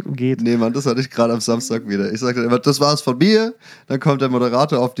kurz verbeugt und geht. Nee, Mann, das hatte ich gerade am Samstag wieder. Ich sagte immer, das war's von mir. Dann kommt der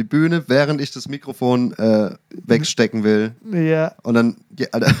Moderator auf die Bühne, während ich das Mikrofon wegstecken will. Ja. Und dann, ja,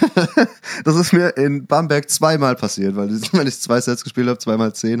 Alter, das ist mir in Bamberg 2-mal passiert, weil ich 2 Sets gespielt habe,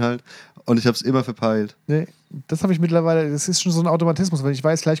 2x10 halt. Und ich habe es immer verpeilt. Nee, das habe ich mittlerweile, das ist schon so ein Automatismus, wenn ich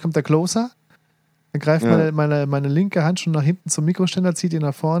weiß, gleich kommt der Closer, dann greift meine linke Hand schon nach hinten zum Mikroständer, zieht ihn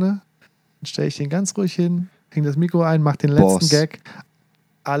nach vorne, dann stelle ich den ganz ruhig hin, hänge das Mikro ein, mache den letzten Gag,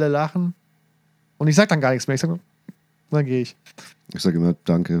 alle lachen und ich sage dann gar nichts mehr, ich sage, dann gehe ich. Ich sage immer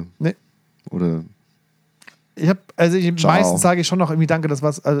Danke. Nee. Oder meistens sage ich schon noch irgendwie Danke, das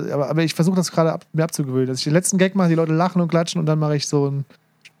war's, aber ich versuche das gerade mir abzugewöhnen, dass ich den letzten Gag mache, die Leute lachen und klatschen und dann mache ich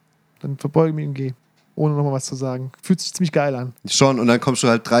dann verbeuge ich mich und gehe, ohne nochmal was zu sagen. Fühlt sich ziemlich geil an. Schon, und dann kommst du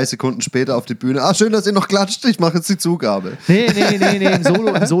halt 3 Sekunden später auf die Bühne. Ah, schön, dass ihr noch klatscht, ich mache jetzt die Zugabe. Nee,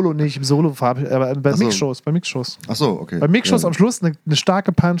 im Solo nicht. Im Solo aber bei Mixshows. Ach so, okay. Bei Mixshows am Schluss eine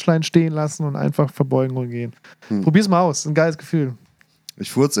starke Punchline stehen lassen und einfach verbeugen und gehen. Probier's mal aus, ein geiles Gefühl. Ich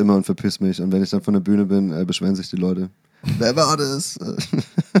furze immer und verpiss mich. Und wenn ich dann von der Bühne bin, beschweren sich die Leute. Wer war das?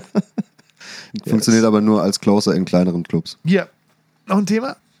 Funktioniert aber nur als Closer in kleineren Clubs. Ja. Noch ein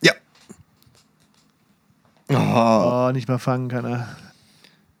Thema? Ja. Oh, nicht mal fangen kann er.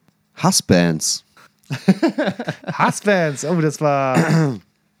 Hassbands. Hassbands. Oh, das war...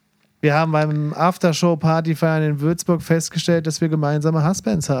 Wir haben beim Aftershow-Partyfeiern in Würzburg festgestellt, dass wir gemeinsame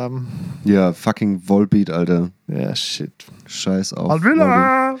Hassbands haben. Ja, fucking Volbeat, Alter. Ja, shit. Scheiß auf.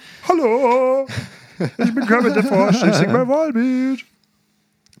 Alvila! Hallo! Ich bin Kermit der Frosch, ich sing bei Volbeat.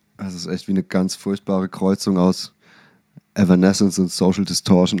 Das ist echt wie eine ganz furchtbare Kreuzung aus Evanescence und Social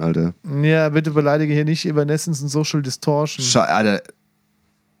Distortion, Alter. Ja, bitte beleidige hier nicht Evanescence und Social Distortion. Alter,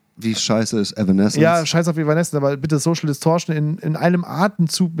 wie scheiße ist Evanescence? Ja, scheiß auf Evanescence, aber bitte Social Distortion in einem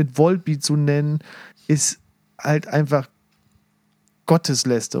Atemzug mit Volbeat zu nennen, ist halt einfach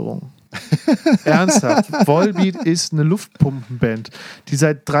Gotteslästerung. Ernsthaft. Volbeat ist eine Luftpumpenband, die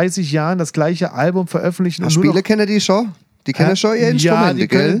seit 30 Jahren das gleiche Album veröffentlichen. Und Spiele kennen die schon? Die kennen schon ihr Instrumente, ja,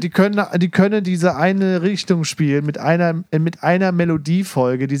 gell? Die können diese eine Richtung spielen mit einer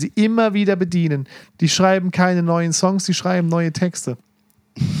Melodiefolge, die sie immer wieder bedienen. Die schreiben keine neuen Songs, die schreiben neue Texte.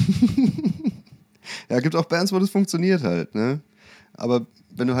 Ja, gibt auch Bands, wo das funktioniert halt, ne? Aber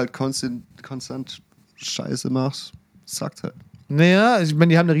wenn du halt konstant Scheiße machst, sagt halt. Naja, ich meine,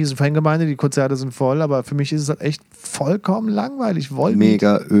 die haben eine riesen Fangemeinde, die Konzerte sind voll, aber für mich ist es halt echt vollkommen langweilig. Volbeat.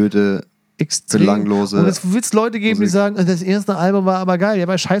 Mega öde, Extrem. belanglose. Und es wird Leute geben, Musik. die sagen, das erste Album war aber geil. Ja,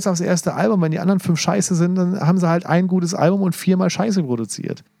 aber scheiß aufs erste Album. Wenn die anderen 5 scheiße sind, dann haben sie halt ein gutes Album und 4-mal Scheiße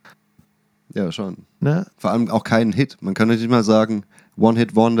produziert. Ja, schon. Ne? Vor allem auch keinen Hit. Man kann nicht mal sagen,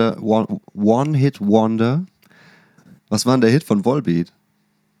 One-Hit-Wonder. Was war denn der Hit von Volbeat?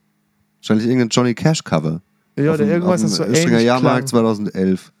 Wahrscheinlich irgendein Johnny Cash-Cover. Ja, oder irgendwas, das so Östringer ähnlich Jahrmarkt klang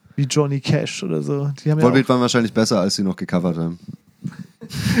 2011. wie Johnny Cash oder so. Die haben ja Volbeat waren wahrscheinlich besser, als sie noch gecovert haben.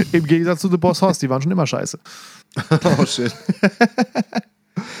 auch, im Gegensatz zu The Boss Hoss, die waren schon immer scheiße. Oh shit.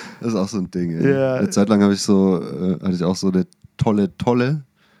 Das ist auch so ein Ding, ey. Ja. Eine Zeit lang hatte ich auch so eine tolle,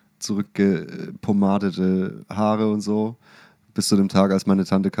 zurückgepomadete Haare und so. Bis zu dem Tag, als meine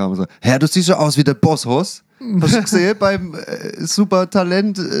Tante kam und sagte, Herr, du siehst ja aus wie der Boss-Hoss. Hast du gesehen, beim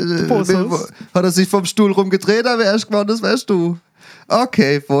Supertalent hat er sich vom Stuhl rumgedreht, da wär ich geworden, das wärst du.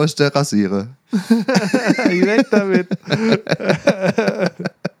 Okay, wo ist der Rasierer? Weg damit.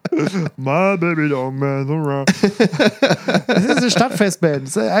 My baby don't mess around. Es ist eine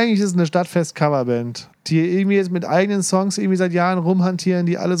Stadtfestband. Eigentlich ist es eine Stadtfest-Coverband, die irgendwie jetzt mit eigenen Songs irgendwie seit Jahren rumhantieren,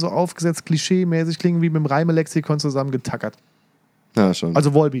 die alle so aufgesetzt klischee-mäßig klingen, wie mit dem Reimelexikon zusammengetackert. Ja, schon.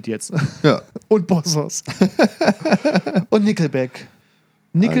 Also Volbeat jetzt. Ja. Und Bossos. Und Nickelback.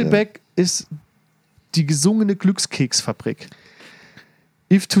 Nickelback ist die gesungene Glückskeksfabrik.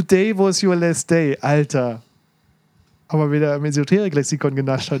 If today was your last day, Alter. Aber wieder im Esoterik-Lexikon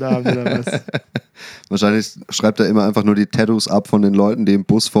genascht heute Abend oder was? Wahrscheinlich schreibt er immer einfach nur die Tattoos ab von den Leuten, die im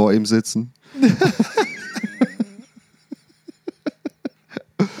Bus vor ihm sitzen.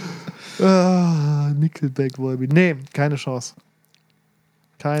 Nickelback, Volbeat. Nee, keine Chance.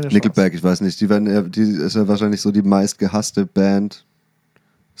 Keine Chance. Nickelback, ich weiß nicht, die ist ja wahrscheinlich so die meist gehasste Band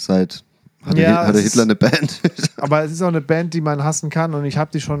seit hatte Hitler eine Band. Aber es ist auch eine Band, die man hassen kann und ich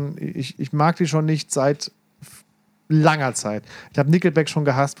mag die schon nicht seit langer Zeit. Ich habe Nickelback schon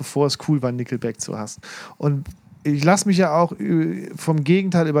gehasst, bevor es cool war, Nickelback zu hassen. Und ich lasse mich ja auch vom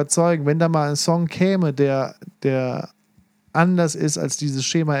Gegenteil überzeugen, wenn da mal ein Song käme, der anders ist als dieses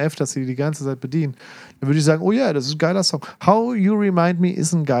Schema F, das sie die ganze Zeit bedienen, dann würde ich sagen, oh ja, das ist ein geiler Song. How You Remind Me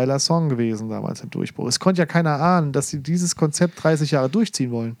ist ein geiler Song gewesen damals im Durchbruch. Es konnte ja keiner ahnen, dass sie dieses Konzept 30 Jahre durchziehen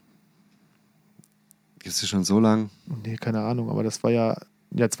wollen. Ist sie schon so lang? Nee, keine Ahnung, aber das war ja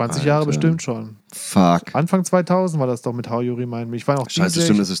 20 Jahre bestimmt schon. Fuck. Anfang 2000 war das doch mit How You Remind Me. Ich war noch Scheiße, DJ.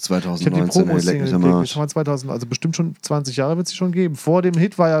 stimmt, das ist Ich habe 2019. die Promo-Single gekriegt. Das war 2000, also bestimmt schon 20 Jahre wird es schon geben. Vor dem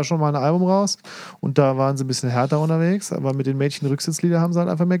Hit war ja schon mal ein Album raus und da waren sie ein bisschen härter unterwegs, aber mit den Mädchen-Rücksitzlieder haben sie halt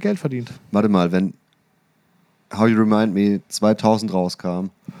einfach mehr Geld verdient. Warte mal, wenn How You Remind Me 2000 rauskam,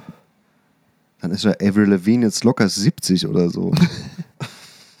 dann ist ja Avril Lavigne jetzt locker 70 oder so.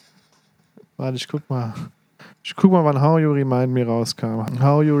 Warte, ich guck mal. Wann How You Remind Me rauskam.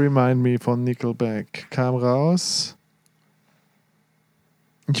 How You Remind Me von Nickelback kam raus.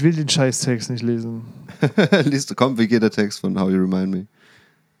 Ich will den Scheißtext nicht lesen. Komm, wie geht der Text von How You Remind Me?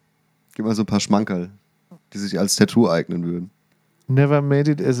 Gib mal so ein paar Schmankerl, die sich als Tattoo eignen würden. Never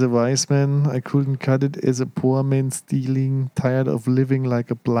made it as a wise man. I couldn't cut it as a poor man stealing. Tired of living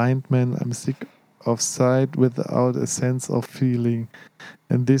like a blind man. I'm sick of sight without a sense of feeling.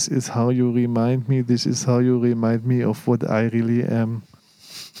 And this is how you remind me. This is how you remind me of what I really am.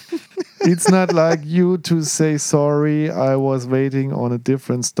 It's not like you to say sorry. I was waiting on a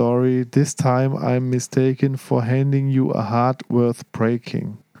different story. This time I'm mistaken for handing you a heart worth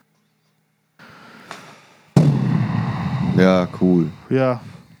breaking. Ja, cool. Ja.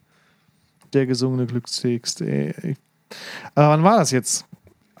 Der gesungene Glückstext. Aber wann war das jetzt?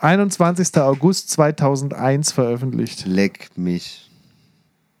 21. August 2001 veröffentlicht. Leck mich.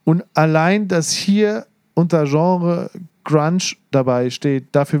 Und allein, dass hier unter Genre Grunge dabei steht,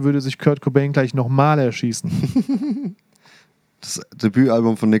 dafür würde sich Kurt Cobain gleich nochmal erschießen. Das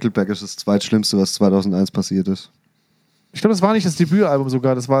Debütalbum von Nickelback ist das zweitschlimmste, was 2001 passiert ist. Ich glaube, das war nicht das Debütalbum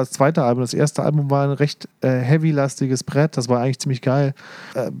sogar, das war das zweite Album. Das erste Album war ein recht heavy-lastiges Brett, das war eigentlich ziemlich geil.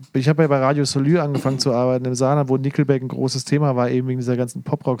 Ich habe ja bei Radio Solür angefangen zu arbeiten im Saarland, wo Nickelback ein großes Thema war, eben wegen dieser ganzen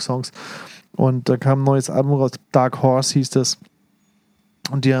Pop-Rock-Songs. Und da kam ein neues Album raus, Dark Horse hieß das.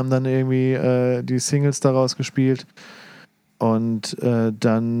 Und die haben dann irgendwie die Singles daraus gespielt. Und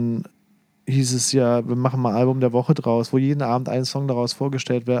dann hieß es ja, wir machen mal ein Album der Woche draus, wo jeden Abend ein Song daraus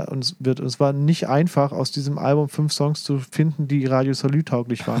vorgestellt wird. Und es war nicht einfach, aus diesem Album 5 Songs zu finden, die Radio Salü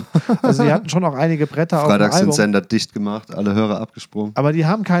tauglich waren. Also die hatten schon auch einige Bretter auf dem Freitags Album. sind Sender dicht gemacht, alle Hörer abgesprungen. Aber die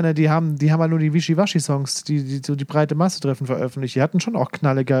haben halt nur die Wischiwaschi-Songs, die so die breite Masse treffen, veröffentlicht. Die hatten schon auch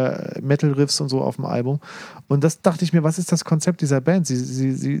knallige Metal-Riffs und so auf dem Album. Und das dachte ich mir, was ist das Konzept dieser Band?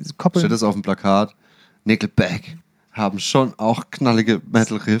 Sie koppeln... Steht das auf dem Plakat? Nickelback haben schon auch knallige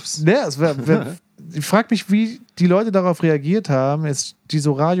Metal-Riffs. Ja, ich frage mich, wie die Leute darauf reagiert haben, jetzt, die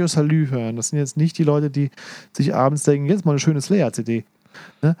so Radio Salü hören. Das sind jetzt nicht die Leute, die sich abends denken, jetzt mal eine schöne Slayer-CD.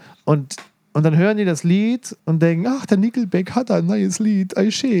 Ne? Und dann hören die das Lied und denken, ach, der Nickelback hat ein neues Lied,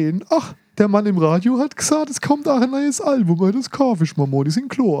 ei schön. Ach, der Mann im Radio hat gesagt, es kommt auch ein neues Album, das kaufe ich, Mama, die sind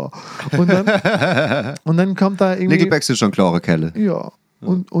klar. Und dann kommt da irgendwie... Nickelback sind schon klare Kerle. Ja.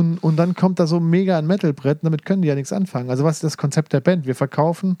 Und dann kommt da so mega ein Metal-Brett und damit können die ja nichts anfangen. Also was ist das Konzept der Band? Wir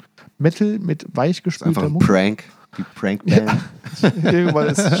verkaufen Metal mit weichgespülter Einfach ein Musik. Prank. Die Prank-Band. Ja.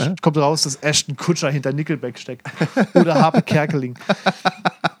 Irgendwann kommt raus, dass Ashton Kutcher hinter Nickelback steckt. Oder Harpe Kerkeling.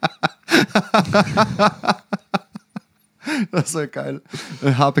 Das wäre geil.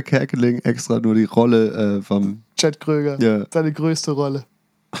 Harpe Kerkeling extra nur die Rolle vom... Chad Kröger. Ja. Seine größte Rolle.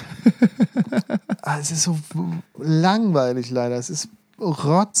 Es ist so langweilig leider. Es ist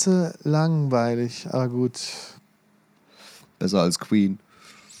rotze langweilig. Aber gut. Besser als Queen.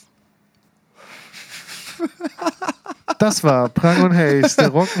 Das war Prang und Haze,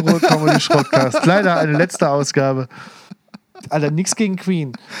 der Rock'n'Roll Comedy Schrottcast. Leider eine letzte Ausgabe. Alter, nix gegen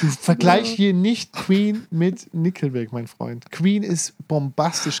Queen. Du vergleich hier nicht Queen mit Nickelback, mein Freund. Queen ist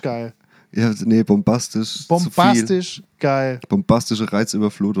bombastisch geil. Ja, nee, bombastisch. Bombastisch geil. Bombastische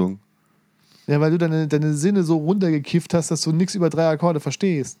Reizüberflutung. Ja, weil du deine Sinne so runtergekifft hast, dass du nichts über 3 Akkorde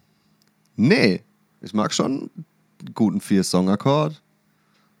verstehst. Nee, ich mag schon einen guten 4-Song-Akkord.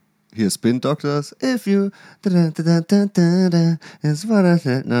 Hier Spin Doctors. If you... Ich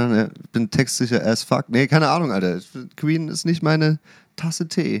bin textsicher as fuck. Nee, keine Ahnung, Alter. Queen ist nicht meine Tasse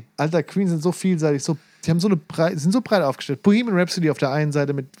Tee. Alter, Queen sind so vielseitig, die haben sind so breit aufgestellt. Bohemian Rhapsody auf der einen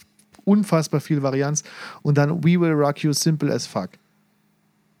Seite mit unfassbar viel Varianz und dann We Will Rock You Simple as Fuck.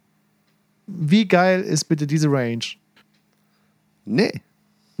 Wie geil ist bitte diese Range? Nee.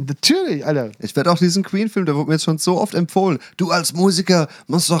 Natürlich, Alter. Ich werde auch diesen Queen-Film, der wurde mir jetzt schon so oft empfohlen. Du als Musiker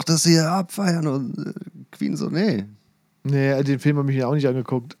musst doch das hier abfeiern. Und Queen so, nee. Nee, den Film habe ich mir auch nicht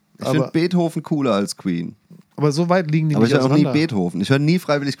angeguckt. Ich finde Beethoven cooler als Queen. Aber so weit liegen die aber nicht ich höre auch nie auseinander. Beethoven. Ich höre nie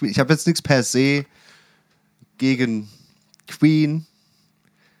freiwillig Queen. Ich habe jetzt nichts per se gegen Queen.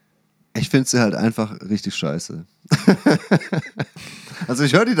 Ich finde sie halt einfach richtig scheiße. Also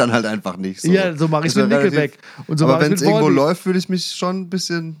ich höre die dann halt einfach nicht. So. Ja, so mache ich es mit Nickelback. Und so aber wenn es es mit irgendwo Volbeat. läuft, fühle ich mich schon ein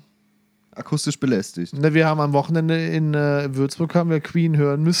bisschen akustisch belästigt. Ne, wir haben am Wochenende in Würzburg haben wir Queen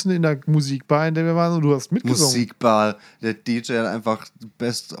hören müssen in der Musikbar, in der wir waren und du hast mitgesungen. Musikbar. Der DJ hat einfach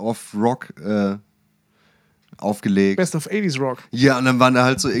Best of Rock aufgelegt. Best of 80s Rock. Ja, und dann waren da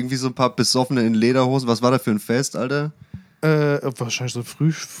halt so irgendwie so ein paar Besoffene in Lederhosen. Was war da für ein Fest, Alter? Wahrscheinlich so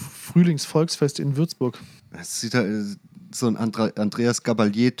ein Frühlingsvolksfest in Würzburg. Es sieht halt so ein Andreas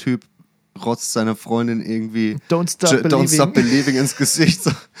Gabalier-Typ rotzt seiner Freundin irgendwie Don't Stop Believing ins Gesicht.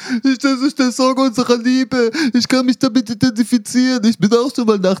 So, das ist der Song unserer Liebe. Ich kann mich damit identifizieren. Ich bin auch schon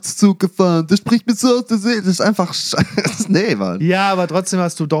mal nachts Zug gefahren. Das spricht mir so aus der Seele. Das ist einfach scheiße. Nee, Mann. Ja, aber trotzdem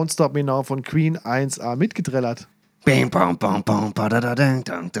hast du Don't Stop Me Now von Queen 1A mitgedrellert. Ja,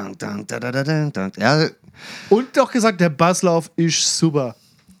 Und doch gesagt, der Basslauf ist super.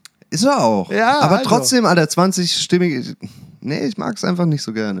 ist er auch. Ja, aber also. trotzdem, Alter, 20-stimmig. Nee, ich mag es einfach nicht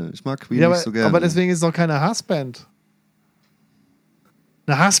so gerne. Ich mag Queen Ja, nicht so gerne. aber deswegen ist es doch keine Hassband.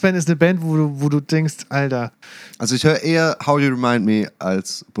 Eine Hassband ist eine Band, wo du denkst, Alter. Also ich höre eher How You Remind Me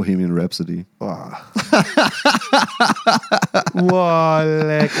als Bohemian Rhapsody. Boah. Wow,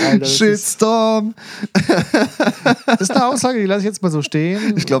 leck, Alter. Das Shitstorm! ist eine Aussage, die lasse ich jetzt mal so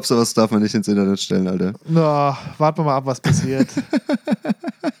stehen. Ich glaube, sowas darf man nicht ins Internet stellen, Alter. Na, warten wir mal ab, was passiert.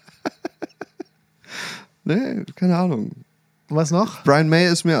 Nee, keine Ahnung. Was noch? Brian May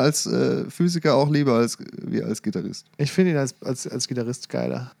ist mir als Physiker auch lieber als Gitarrist. Ich finde ihn als Gitarrist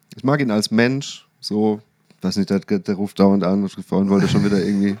geiler. Ich mag ihn als Mensch, so, weiß nicht, der ruft dauernd an und vorhin wollte schon wieder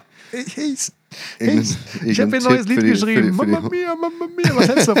irgendwie. Ich habe mir ein neues Lied geschrieben. Mamma mia, was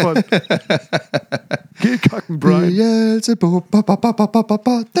hältst du davon? Geh kacken, Brian.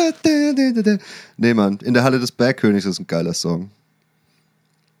 Nee, Mann. In der Halle des Bergkönigs ist ein geiler Song.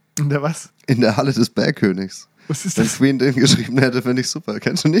 In der was? In der Halle des Bergkönigs. Was ist Wenn das? Queen den geschrieben hätte, finde ich super.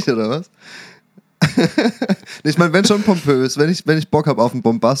 Kennst du nicht, oder was? Ich meine, wenn schon pompös, wenn ich Bock habe auf einen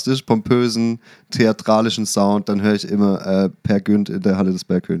bombastisch, pompösen, theatralischen Sound, dann höre ich immer Per Günd in der Halle des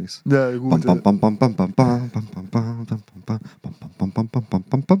Bergkönigs. Ja, gut.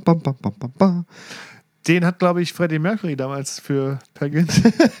 Den hat, glaube ich, Freddie Mercury damals für Per Günd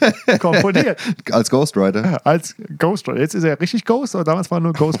komponiert. Als Ghostwriter. Als Ghostwriter. Jetzt ist er richtig Ghost, aber damals war er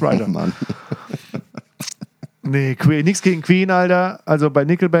nur Ghostwriter. Mann. Nee, nichts gegen Queen, Alter. Also bei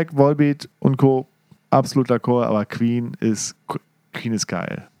Nickelback, Volbeat und Co. absoluter Chor, aber Queen ist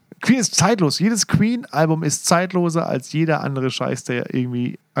geil. Queen ist zeitlos. Jedes Queen-Album ist zeitloser als jeder andere Scheiß, der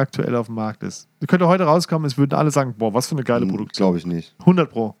irgendwie aktuell auf dem Markt ist. Ihr könnt heute rauskommen, es würden alle sagen, boah, was für eine geile Produktion. Glaube ich nicht. 100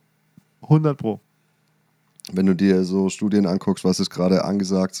 Pro. 100 Pro. Wenn du dir so Studien anguckst, was ist gerade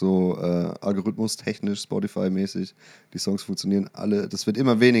angesagt, so algorithmustechnisch, Spotify-mäßig, die Songs funktionieren alle, das wird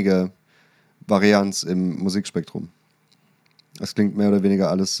immer weniger Varianz im Musikspektrum. Es klingt mehr oder weniger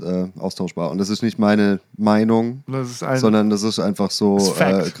alles austauschbar. Und das ist nicht meine Meinung, sondern das ist einfach so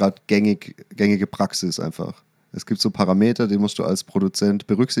gerade gängige Praxis einfach. Es gibt so Parameter, die musst du als Produzent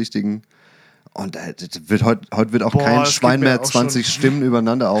berücksichtigen. Und heute wird auch kein Schwein mehr 20 Stimmen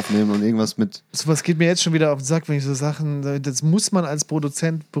übereinander aufnehmen und irgendwas mit... Sowas geht mir jetzt schon wieder auf den Sack, wenn ich so Sachen... Das muss man als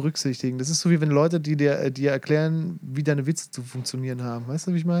Produzent berücksichtigen. Das ist so, wie wenn Leute, die dir erklären, wie deine Witze zu funktionieren haben. Weißt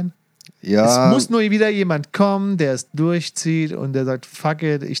du, wie ich meine? Ja. Es muss nur wieder jemand kommen, der es durchzieht und der sagt, fuck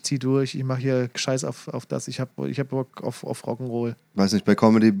it, ich zieh durch, ich mache hier Scheiß auf das, ich hab Bock auf Rock'n'Roll. Weiß nicht, bei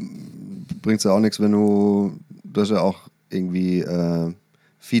Comedy bringt es ja auch nichts, wenn du hast ja auch irgendwie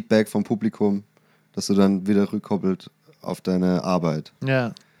Feedback vom Publikum, dass du dann wieder rückkoppelt auf deine Arbeit.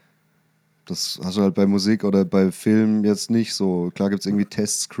 Ja. Das hast du halt bei Musik oder bei Film jetzt nicht so. Klar gibt es irgendwie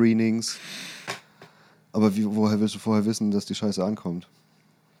Test-Screenings, aber woher willst du vorher wissen, dass die Scheiße ankommt?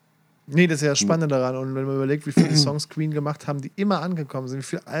 Nee, das ist ja das Spannende daran. Und wenn man überlegt, wie viele Songs Queen gemacht haben, die immer angekommen sind, wie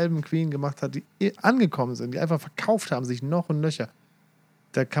viele Alben Queen gemacht hat, die angekommen sind, die einfach verkauft haben, sich noch und nöcher,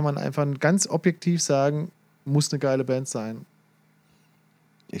 da kann man einfach ganz objektiv sagen, muss eine geile Band sein.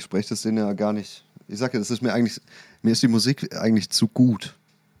 Ich spreche das denen ja gar nicht. Ich sage ja, das ist mir ist die Musik eigentlich zu gut.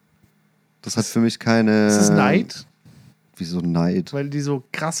 Das hat für mich keine... Ist das Neid? Wieso Neid? Weil die so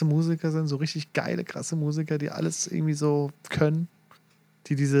krasse Musiker sind, so richtig geile, krasse Musiker, die alles irgendwie so können,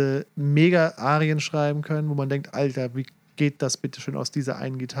 die diese Mega-Arien schreiben können, wo man denkt, Alter, wie geht das bitte schön aus dieser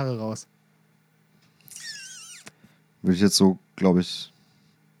einen Gitarre raus? Würde ich jetzt so, glaube ich,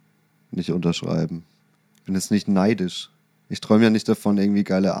 nicht unterschreiben. Ich bin jetzt nicht neidisch. Ich träume ja nicht davon, irgendwie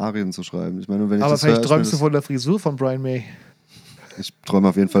geile Arien zu schreiben. Ich meine, wenn ich aber das vielleicht träumst du von der Frisur von Brian May. Ich träume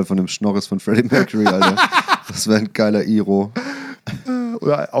auf jeden Fall von dem Schnorris von Freddie Mercury, Alter. Das wäre ein geiler Iro.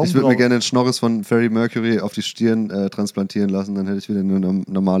 Oder ich würde mir gerne den Schnorris von Freddie Mercury auf die Stirn transplantieren lassen, dann hätte ich wieder eine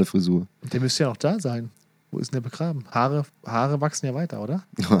normale Frisur. Der müsste ja noch da sein. Wo ist denn der begraben? Haare wachsen ja weiter, oder?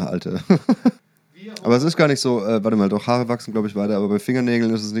 Alter. Aber es ist gar nicht so, warte mal, doch, Haare wachsen, glaube ich, weiter, aber bei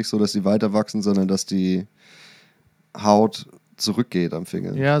Fingernägeln ist es nicht so, dass die weiter wachsen, sondern dass die Haut zurückgeht am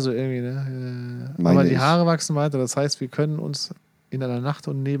Finger. Ja, so irgendwie, ne? Aber die Haare wachsen weiter, das heißt, wir können uns in einer Nacht-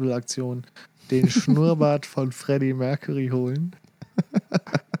 und Nebelaktion den Schnurrbart von Freddie Mercury holen.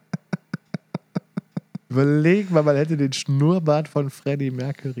 Überleg mal, man hätte den Schnurrbart von Freddie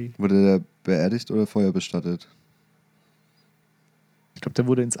Mercury. Wurde der beerdigt oder feuerbestattet? Ich glaube, der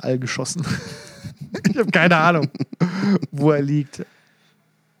wurde ins All geschossen. Ich habe keine Ahnung, wo er liegt.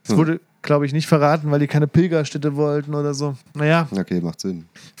 Es wurde, glaube ich, nicht verraten, weil die keine Pilgerstätte wollten oder so. Naja. Okay, macht Sinn.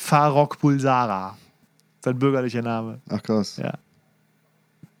 Farrokh Bulsara. Sein bürgerlicher Name. Ach krass. Ja.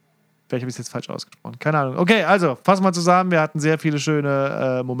 Vielleicht habe ich es jetzt falsch ausgesprochen. Keine Ahnung. Okay, also, fassen wir zusammen. Wir hatten sehr viele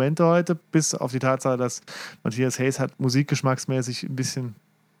schöne Momente heute, bis auf die Tatsache, dass Matthias Hayes hat musikgeschmacksmäßig ein bisschen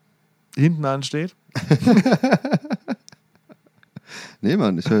hinten ansteht. Nee,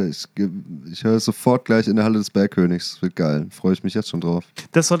 Mann, ich höre sofort gleich in der Halle des Bergkönigs. Das wird geil. Freue ich mich jetzt schon drauf.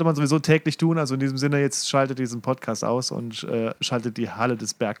 Das sollte man sowieso täglich tun. Also in diesem Sinne, jetzt schaltet diesen Podcast aus und schaltet die Halle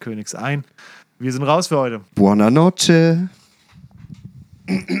des Bergkönigs ein. Wir sind raus für heute. Buona noche.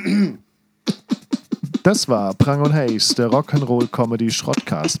 Das war Prang und Hayes, der Rock'n'Roll Comedy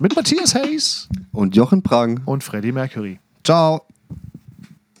Schrottcast mit Matthias Hayes und Jochen Prang und Freddie Mercury. Ciao.